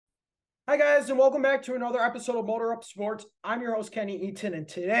Hi, guys, and welcome back to another episode of Motor Up Sports. I'm your host, Kenny Eaton, and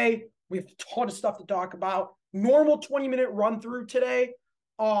today we have a ton of stuff to talk about. Normal 20-minute run through today.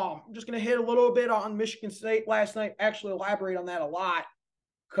 I'm just going to hit a little bit on Michigan State last night, actually elaborate on that a lot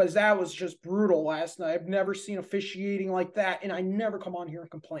because that was just brutal last night. I've never seen officiating like that, and I never come on here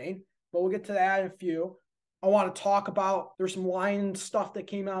and complain, but we'll get to that in a few. I want to talk about, there's some Lions stuff that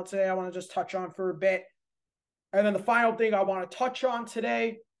came out today I want to just touch on for a bit. And then the final thing I want to touch on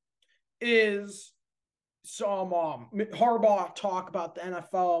today is some Harbaugh talk about the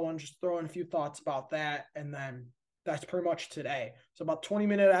NFL. I want to just throw in a few thoughts about that. And then that's pretty much today. So about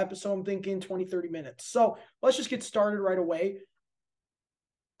 20-minute episode, I'm thinking 20, 30 minutes. So let's just get started right away.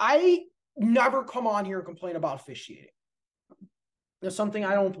 I never come on here and complain about officiating. That's something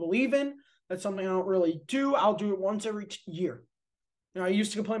I don't believe in. That's something I don't really do. I'll do it once every year. I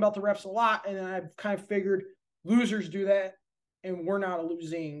used to complain about the refs a lot, and then I've kind of figured losers do that, and we're not a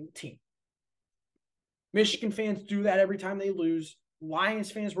losing team. Michigan fans do that every time they lose.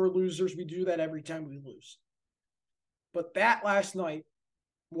 Lions fans, we're losers. We do that every time we lose. But that last night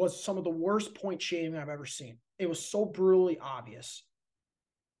was some of the worst point shaving I've ever seen. It was so brutally obvious.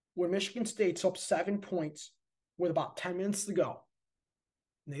 When Michigan State's up 7 points with about 10 minutes to go,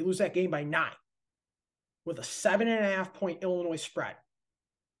 and they lose that game by 9 with a 7.5-point Illinois spread,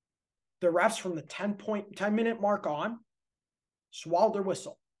 the refs from the 10-minute mark on swallowed their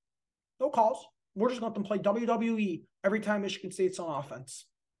whistle. No calls. We're just going to let them play WWE every time Michigan State's on offense.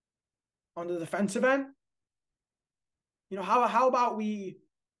 On the defensive end, how about we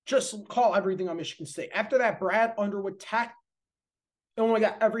just call everything on Michigan State? After that Brad Underwood tech, Illinois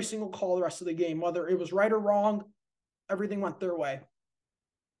got every single call the rest of the game. Whether it was right or wrong, everything went their way.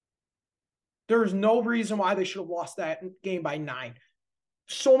 There's no reason why they should have lost that game by 9.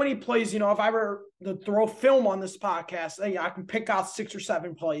 So many plays, if I were to throw film on this podcast, I can pick out 6 or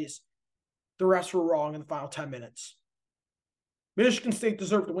 7 plays. The refs were wrong in the final 10 minutes. Michigan State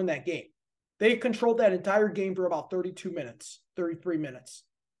deserved to win that game. They controlled that entire game for about 32 minutes, 33 minutes.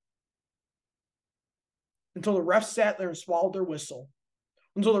 Until the refs sat there and swallowed their whistle.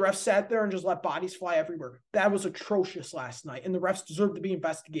 Until the refs sat there and just let bodies fly everywhere. That was atrocious last night, and the refs deserved to be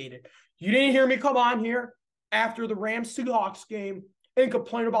investigated. You didn't hear me come on here after the Rams-Seahawks game and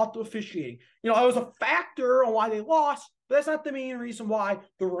complain about the officiating. It was a factor on why they lost, but that's not the main reason why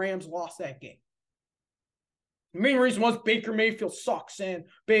the Rams lost that game. The main reason was Baker Mayfield sucks, and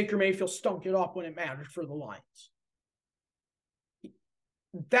Baker Mayfield stunk it up when it mattered for the Lions.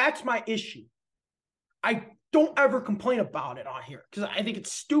 That's my issue. I don't ever complain about it on here because I think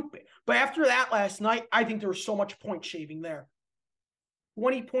it's stupid. But after that last night, I think there was so much point shaving there.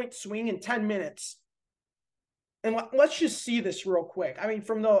 20-point swing in 10 minutes. And let's just see this real quick.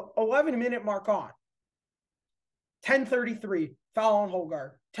 From the 11-minute mark on, 10:33, foul on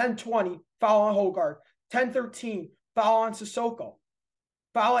Hogard. 10:20, foul on Hogard. 10:13, foul on Sissoko.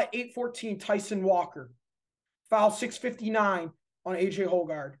 Foul at 8:14, Tyson Walker. Foul 6:59 on A.J.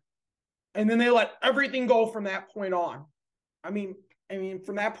 Hogard. And then they let everything go from that point on.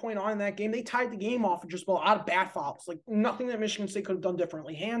 From that point on in that game, they tied the game off with just a lot of bad fouls. Like nothing that Michigan State could have done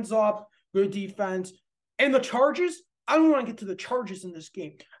differently. Hands up, good defense. And the charges, I don't want to get to the charges in this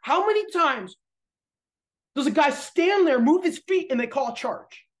game. How many times does a guy stand there, move his feet, and they call a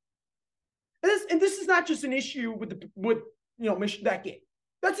charge? And this is not just an issue with that game.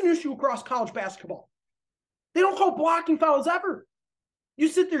 That's an issue across college basketball. They don't call blocking fouls ever. You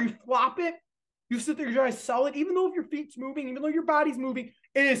sit there, you flop it. You sit there, you try to sell it. Even though if your feet's moving, even though your body's moving,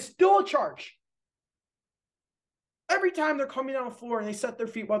 it is still a charge. Every time they're coming down the floor and they set their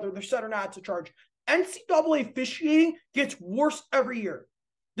feet, whether they're set or not, it's a charge. NCAA officiating gets worse every year.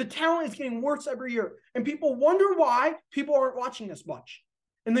 The talent is getting worse every year. And people wonder why people aren't watching this much.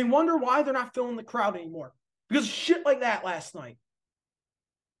 And they wonder why they're not filling the crowd anymore. Because shit like that last night.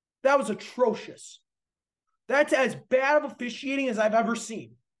 That was atrocious. That's as bad of officiating as I've ever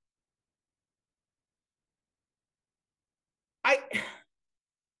seen.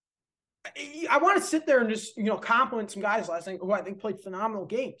 I want to sit there and just, compliment some guys last night who I think played phenomenal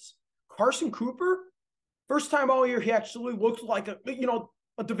games. Carson Cooper, first time all year, he actually looked like a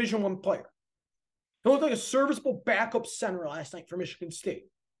Division I player. He looked like a serviceable backup center last night for Michigan State.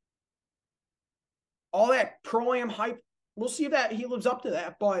 All that pro-am hype, we'll see if he lives up to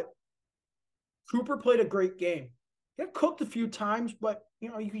that, but Cooper played a great game. He got cooked a few times, but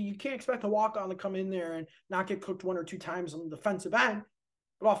you can't expect a walk-on to come in there and not get cooked 1 or 2 times on the defensive end.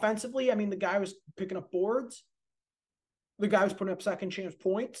 But offensively, the guy was picking up boards. The guy was putting up second chance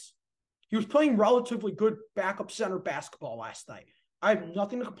points. He was playing relatively good backup center basketball last night. I have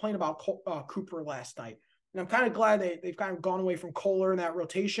nothing to complain about Cooper last night. And I'm kind of glad they've kind of gone away from Kohler in that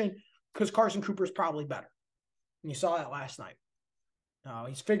rotation. because Carson Cooper is probably better. And you saw that last night.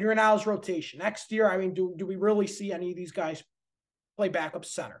 He's figuring out his rotation. Next year, I mean, do we really see any of these guys play backup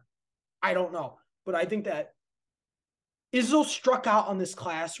center? I don't know. But I think that Izzo struck out on this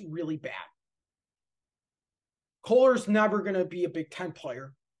class really bad. Kohler's never going to be a Big Ten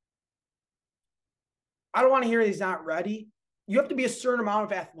player. I don't want to hear he's not ready. You have to be a certain amount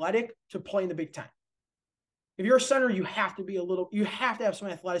of athletic to play in the Big Ten. If you're a center, you have to have some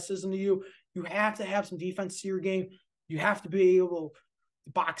athleticism to you. You have to have some defense to your game. You have to be able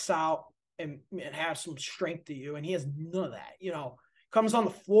to box out and have some strength to you. And he has none of that. Comes on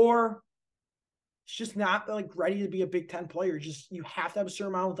the floor. It's just not like ready to be a Big Ten player. You have to have a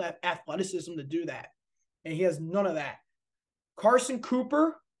certain amount of athleticism to do that. And he has none of that. Carson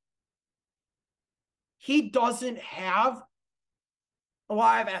Cooper, he doesn't have a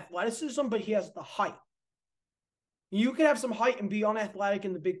lot of athleticism, but he has the height. You can have some height and be unathletic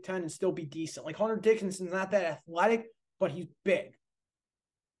in the Big Ten and still be decent. Like Hunter Dickinson's not that athletic, but he's big.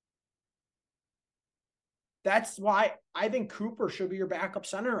 That's why I think Cooper should be your backup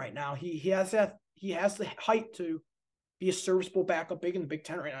center right now. He has the height to be a serviceable backup big in the Big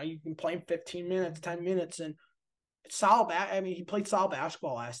Ten right now. You can play him 15 minutes, 10 minutes, and it's solid. He played solid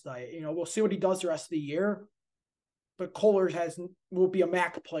basketball last night. We'll see what he does the rest of the year. But Kohler will be a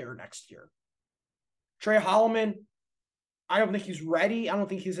MAC player next year. Trey Holloman, I don't think he's ready. I don't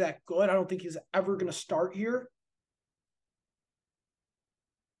think he's that good. I don't think he's ever going to start here.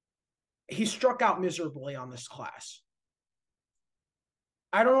 He struck out miserably on this class.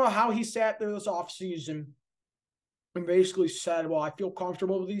 I don't know how he sat there this offseason and basically said, well, I feel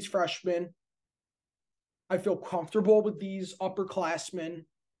comfortable with these freshmen. I feel comfortable with these upperclassmen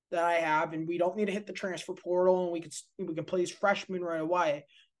that I have, and we don't need to hit the transfer portal, and we can play these freshmen right away.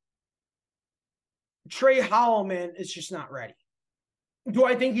 Trey Holloman is just not ready. Do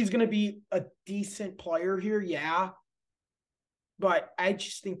I think he's going to be a decent player here? Yeah. But I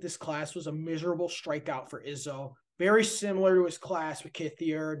just think this class was a miserable strikeout for Izzo. Very similar to his class with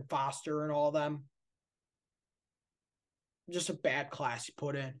Kithier and Foster and all of them. Just a bad class he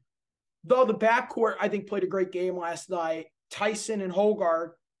put in. Though the backcourt, I think, played a great game last night. Tyson and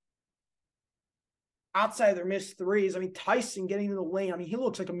Hogard, outside of their missed threes. Tyson getting in the lane. He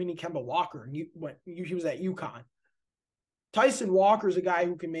looks like a mini Kemba Walker. And he was at UConn. Tyson Walker is a guy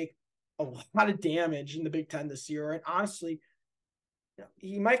who can make a lot of damage in the Big Ten this year. And honestly,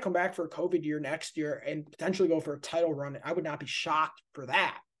 he might come back for a COVID year next year and potentially go for a title run. I would not be shocked for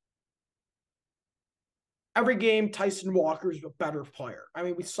that. Every game, Tyson Walker is a better player.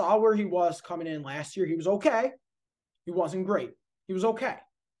 We saw where he was coming in last year. He was okay. He wasn't great. He was okay.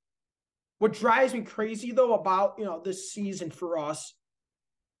 What drives me crazy, though, about this season for us,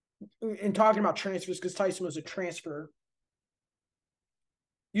 and talking about transfers, because Tyson was a transfer,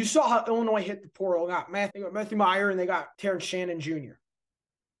 you saw how Illinois hit the portal, got Matthew Meyer, and they got Terrence Shannon Jr.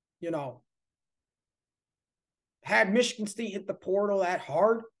 Had Michigan State hit the portal that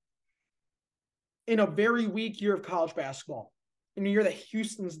hard in a very weak year of college basketball, in a year that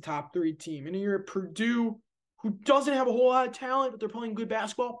Houston's the top 3 team, in a year Purdue, who doesn't have a whole lot of talent, but they're playing good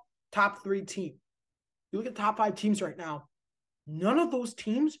basketball, top 3 team. You look at the top 5 teams right now, none of those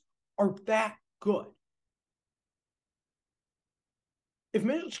teams are that good. If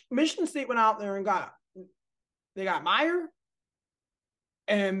Michigan State went out there and they got Meyer,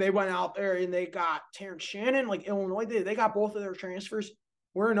 and they went out there and they got Terrence Shannon, like Illinois did, they got both of their transfers.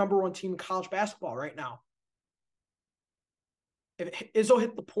 We're a number 1 team in college basketball right now. If Izzo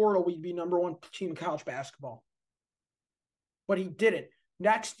hit the portal, we'd be number 1 team in college basketball. But he didn't.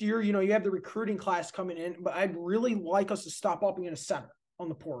 Next year, you have the recruiting class coming in, but I'd really like us to stop upping in a center on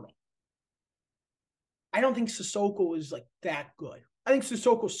the portal. I don't think Sissoko is like that good. I think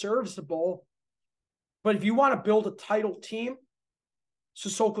Sissoko's serviceable, but if you want to build a title team,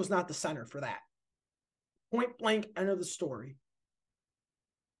 Sissoko's not the center for that. Point blank, end of the story.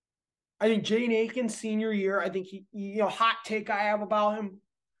 I think Jaden Akins, senior year, I think he hot take I have about him,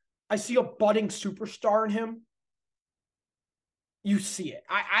 I see a budding superstar in him. You see it.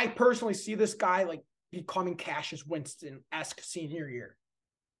 I personally see this guy like becoming Cassius Winston-esque senior year.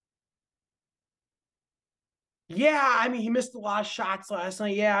 Yeah, he missed a lot of shots last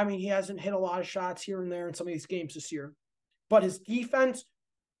night. Yeah, he hasn't hit a lot of shots here and there in some of these games this year. But his defense,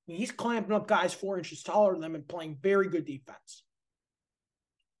 he's clamping up guys 4 inches taller than him and playing very good defense.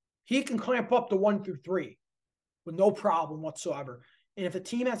 He can clamp up to 1 through 3 with no problem whatsoever. And if a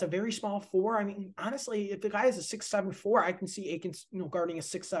team has a very small 4, honestly, if the guy has a 6'7" I can see Akins, guarding a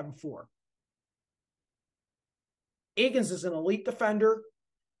 6'7" Akins is an elite defender.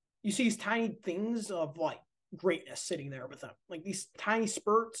 You see these tiny things of like greatness sitting there with him. Like these tiny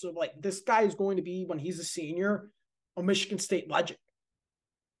spurts of like, this guy is going to be, when he's a senior, a Michigan State legend.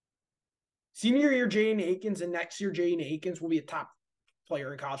 Senior year, Jaden Akins, and next year, Jaden Akins will be a top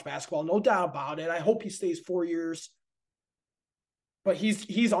player in college basketball. No doubt about it. I hope he stays 4 years. But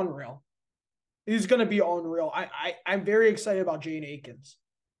he's unreal. He's going to be unreal. I'm very excited about Jaden Akins.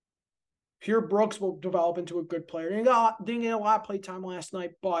 Pierre Brooks will develop into a good player. Didn't get a lot of play time last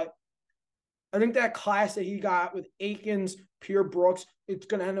night, but I think that class that he got with Akins, Pierre Brooks, it's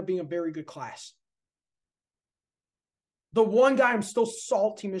going to end up being a very good class. The one guy I'm still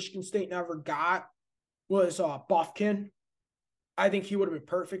salty Michigan State never got was Buffkin. I think he would have been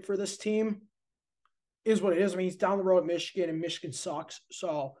perfect for this team. Is what it is. I mean, he's down the road at Michigan, and Michigan sucks,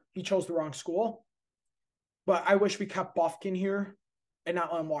 so he chose the wrong school. But I wish we kept Buffkin here and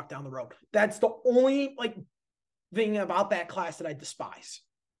not let him walk down the road. That's the only thing about that class that I despise.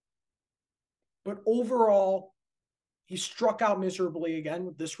 But overall, he struck out miserably again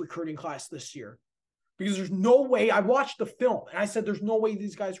with this recruiting class this year. Because there's no way, I watched the film and I said there's no way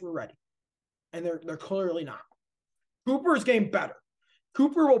these guys were ready. And they're clearly not. Cooper is getting better.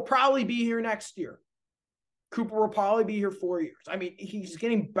 Cooper will probably be here next year. Cooper will probably be here 4 years. I mean, he's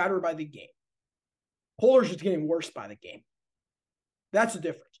getting better by the game. Polar's just getting worse by the game. That's the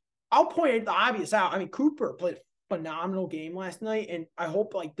difference. I'll point the obvious out. I mean, Cooper played a phenomenal game last night, and I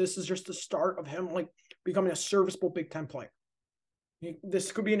hope this is just the start of him becoming a serviceable Big Ten player.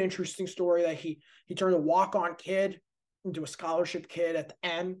 This could be an interesting story that he turned a walk-on kid into a scholarship kid at the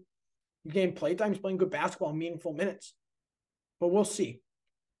end. He gained playtime. He's playing good basketball in meaningful minutes. But we'll see.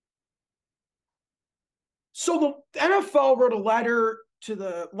 So the NFL wrote a letter to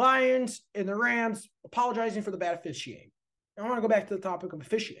the Lions and the Rams apologizing for the bad officiating. I want to go back to the topic of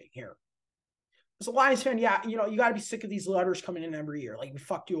officiating here. As a Lions fan, yeah, you got to be sick of these letters coming in every year. Like, we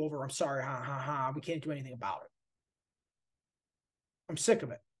fucked you over. I'm sorry. Ha, ha, ha. We can't do anything about it. I'm sick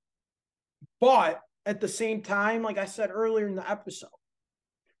of it. But at the same time, like I said earlier in the episode,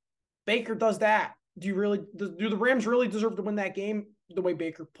 Baker does that. Do the Rams really deserve to win that game the way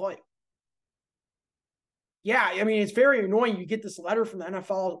Baker played? Yeah, I mean, it's very annoying. You get this letter from the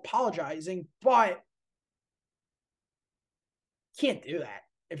NFL apologizing, but you can't do that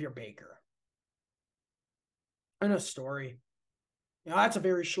if you're Baker. And a story. That's a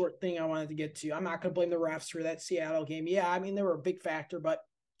very short thing I wanted to get to. I'm not going to blame the refs for that Seattle game. Yeah, I mean, they were a big factor, but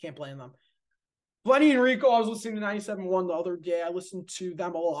can't blame them. Lenny and Rico, I was listening to 97.1 the other day. I listened to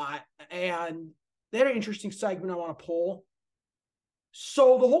them a lot, and they had an interesting segment I want to pull.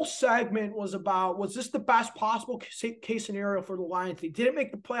 So the whole segment was about, was this the best possible case scenario for the Lions? They didn't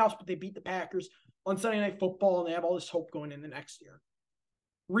make the playoffs, but they beat the Packers on Sunday Night Football, and they have all this hope going in the next year.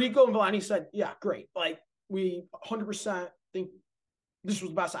 Rico and Vellani said, yeah, great. We 100% think this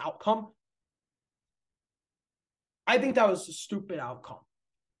was the best outcome. I think that was a stupid outcome.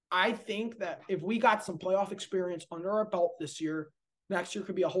 I think that if we got some playoff experience under our belt this year, next year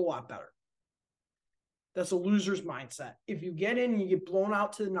could be a whole lot better. That's a loser's mindset. If you get in and you get blown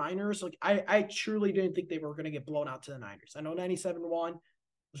out to the Niners, I truly didn't think they were going to get blown out to the Niners. I know 97-1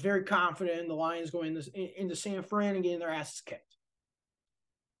 was very confident in the Lions going into San Fran and getting their asses kicked.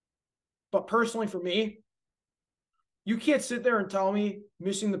 But personally for me, you can't sit there and tell me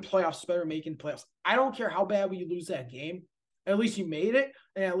missing the playoffs is better than making the playoffs. I don't care how bad we lose that game. At least you made it,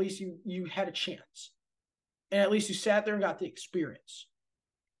 and at least you had a chance. And at least you sat there and got the experience.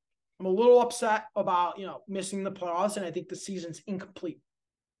 I'm a little upset about, missing the playoffs, and I think the season's incomplete.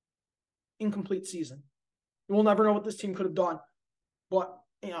 Incomplete season. We'll never know what this team could have done. But,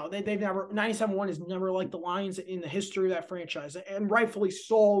 they've never, 97-1 is never like the Lions in the history of that franchise. And rightfully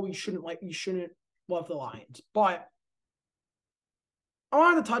so, you shouldn't love the Lions. But I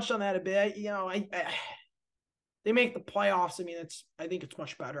wanted to touch on that a bit. They make the playoffs. I mean, I think it's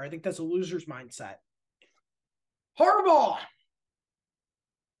much better. I think that's a loser's mindset. Harbaugh.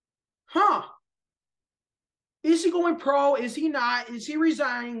 Is he going pro? Is he not? Is he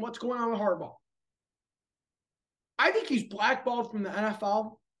resigning? What's going on with Harbaugh? I think he's blackballed from the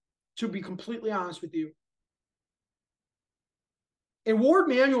NFL, to be completely honest with you. And Ward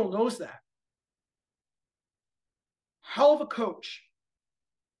Manuel knows that. Hell of a coach.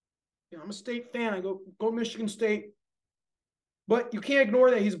 I'm a State fan. I go Michigan State. But you can't ignore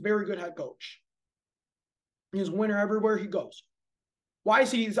that he's a very good head coach. He's a winner everywhere he goes. Why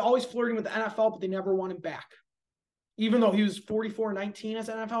is he's always flirting with the NFL, but they never want him back? Even though he was 44-19 as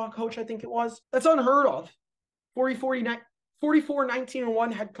an NFL coach, I think it was. That's unheard of.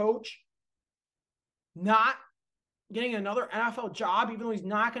 44-19-1 head coach. Not getting another NFL job, even though he's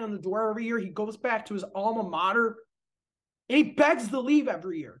knocking on the door every year. He goes back to his alma mater. And he begs to leave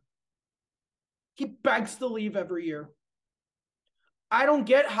every year. He begs to leave every year. I don't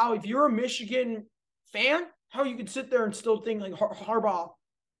get how, if you're a Michigan fan, how you can sit there and still think like Harbaugh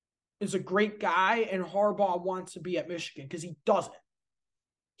is a great guy and Harbaugh wants to be at Michigan, because he doesn't.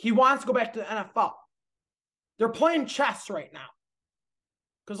 He wants to go back to the NFL. They're playing chess right now.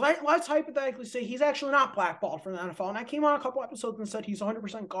 Because let's hypothetically say he's actually not blackballed from the NFL. And I came on a couple episodes and said he's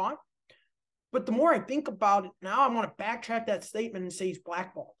 100% gone. But the more I think about it now, I want to backtrack that statement and say he's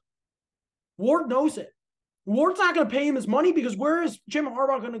blackballed. Ward knows it. Ward's not going to pay him his money, because where is Jim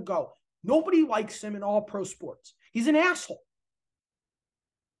Harbaugh going to go? Nobody likes him in all pro sports. He's an asshole.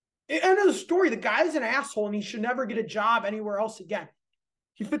 End of the story. The guy's an asshole and he should never get a job anywhere else again.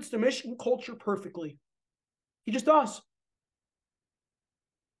 He fits the Michigan culture perfectly. He just does.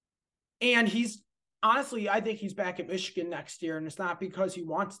 And he's, honestly, I think he's back at Michigan next year. And it's not because he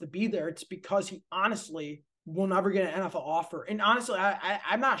wants to be there. It's because he honestly will never get an NFL offer. And honestly,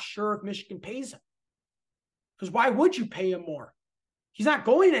 I'm not sure if Michigan pays him. Because why would you pay him more? He's not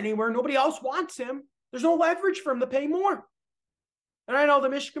going anywhere. Nobody else wants him. There's no leverage for him to pay more. And I know the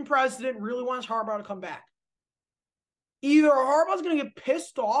Michigan president really wants Harbaugh to come back. Either Harbaugh's going to get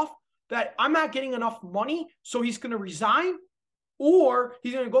pissed off that I'm not getting enough money, so he's going to resign, or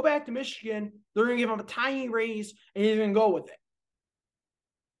he's going to go back to Michigan. They're going to give him a tiny raise, and he's going to go with it.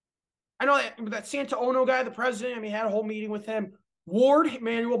 I know that Santaono guy, the president, I mean, had a whole meeting with him. Ward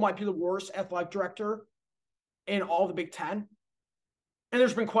Manuel might be the worst athletic director in all the Big Ten. And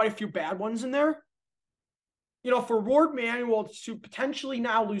there's been quite a few bad ones in there. You know, for Ward Manuel to potentially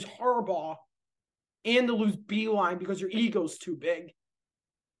now lose Harbaugh and to lose Beeline because your ego's too big,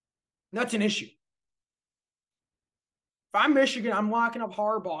 that's an issue. If I'm Michigan, I'm locking up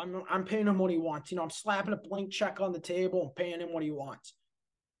Harbaugh. I'm paying him what he wants. You know, I'm slapping a blank check on the table and paying him what he wants.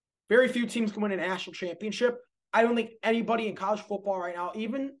 Very few teams can win a national championship. I don't think anybody in college football right now,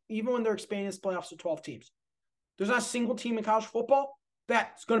 even when they're expanding this playoffs to 12 teams, there's not a single team in college football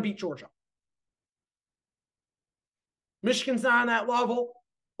that's going to beat Georgia. Michigan's not on that level.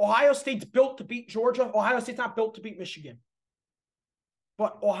 Ohio State's built to beat Georgia. Ohio State's not built to beat Michigan.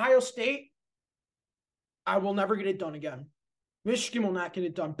 But Ohio State, I will never get it done again. Michigan will not get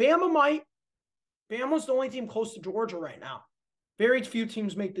it done. Bama might. Bama's the only team close to Georgia right now. Very few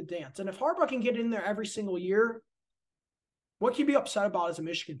teams make the dance. And if Harbaugh can get in there every single year, what can you be upset about as a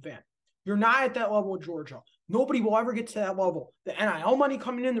Michigan fan? You're not at that level of Georgia. Nobody will ever get to that level. The NIL money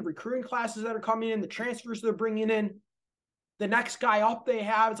coming in, the recruiting classes that are coming in, the transfers they're bringing in, the next guy up they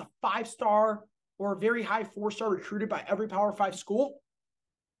have is a 5-star or a very high 4-star recruited by every Power 5 school.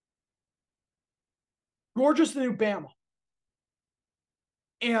 Georgia's the new Bama.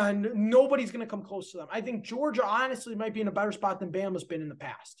 And nobody's going to come close to them. I think Georgia, honestly, might be in a better spot than Bama's been in the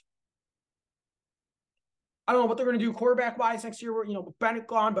past. I don't know what they're going to do quarterback-wise next year. You know, with Bennett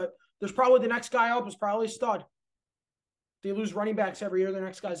gone, but there's probably the next guy up is probably a stud. They lose running backs every year. The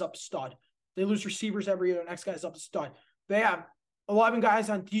next guy's up a stud. They lose receivers every year. The next guy's up a stud. They have 11 guys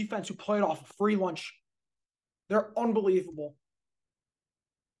on defense who played off a free lunch. They're unbelievable.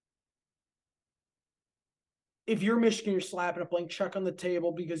 If you're Michigan, you're slapping a blank check on the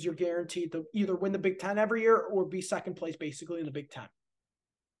table because you're guaranteed to either win the Big Ten every year or be second place basically in the Big Ten.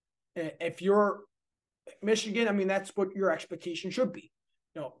 And if you're Michigan, I mean, that's what your expectation should be.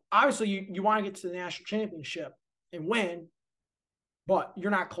 You know, obviously you want to get to the national championship and win, but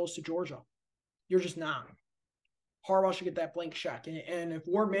you're not close to Georgia. You're just not. Harbaugh should get that blank check. And if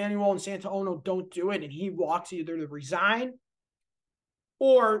Ward Manuel and Santaono don't do it and he walks either to resign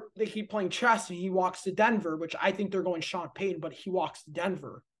or they keep playing chess and he walks to Denver, which I think they're going Sean Payton, but he walks to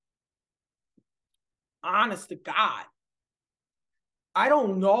Denver. Honest to God, I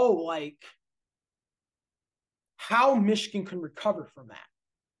don't know, like, how Michigan can recover from that.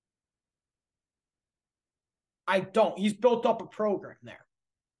 I don't. He's built up a program there.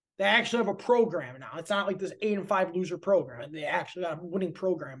 They actually have a program now. It's not like this 8-5 loser program. They actually got a winning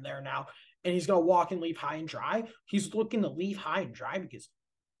program there now. And he's going to walk and leave high and dry. He's looking to leave high and dry because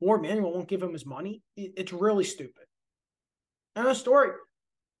Ward Manuel won't give him his money. It's really stupid. And the story.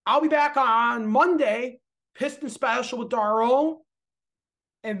 I'll be back on Monday, Piston Special with Daron.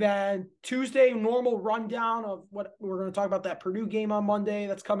 And then Tuesday, normal rundown of what we're going to talk about, that Purdue game on Monday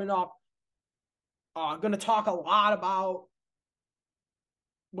that's coming up. Going to talk a lot about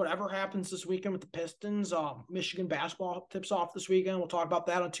whatever happens this weekend with the Pistons. Michigan basketball tips off this weekend. We'll talk about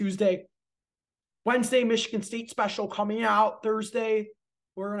that on Tuesday. Wednesday, Michigan State special coming out. Thursday,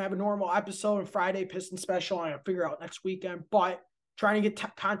 we're going to have a normal episode. And Friday, Piston special. I'm going to figure out next weekend. But trying to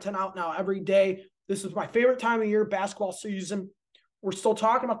get content out now every day. This is my favorite time of year, basketball season. We're still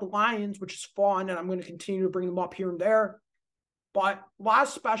talking about the Lions, which is fun. And I'm going to continue to bring them up here and there. But a lot of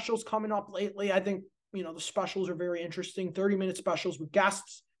specials coming up lately. I think, the specials are very interesting. 30-minute specials with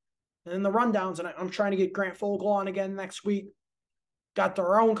guests and then the rundowns. And I'm trying to get Grant Fogel on again next week. Got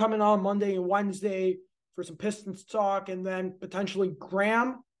their own coming on Monday and Wednesday for some Pistons talk. And then potentially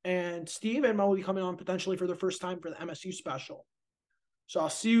Graham and Steve will be coming on potentially for the first time for the MSU special. So I'll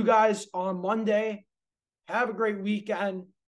see you guys on Monday. Have a great weekend.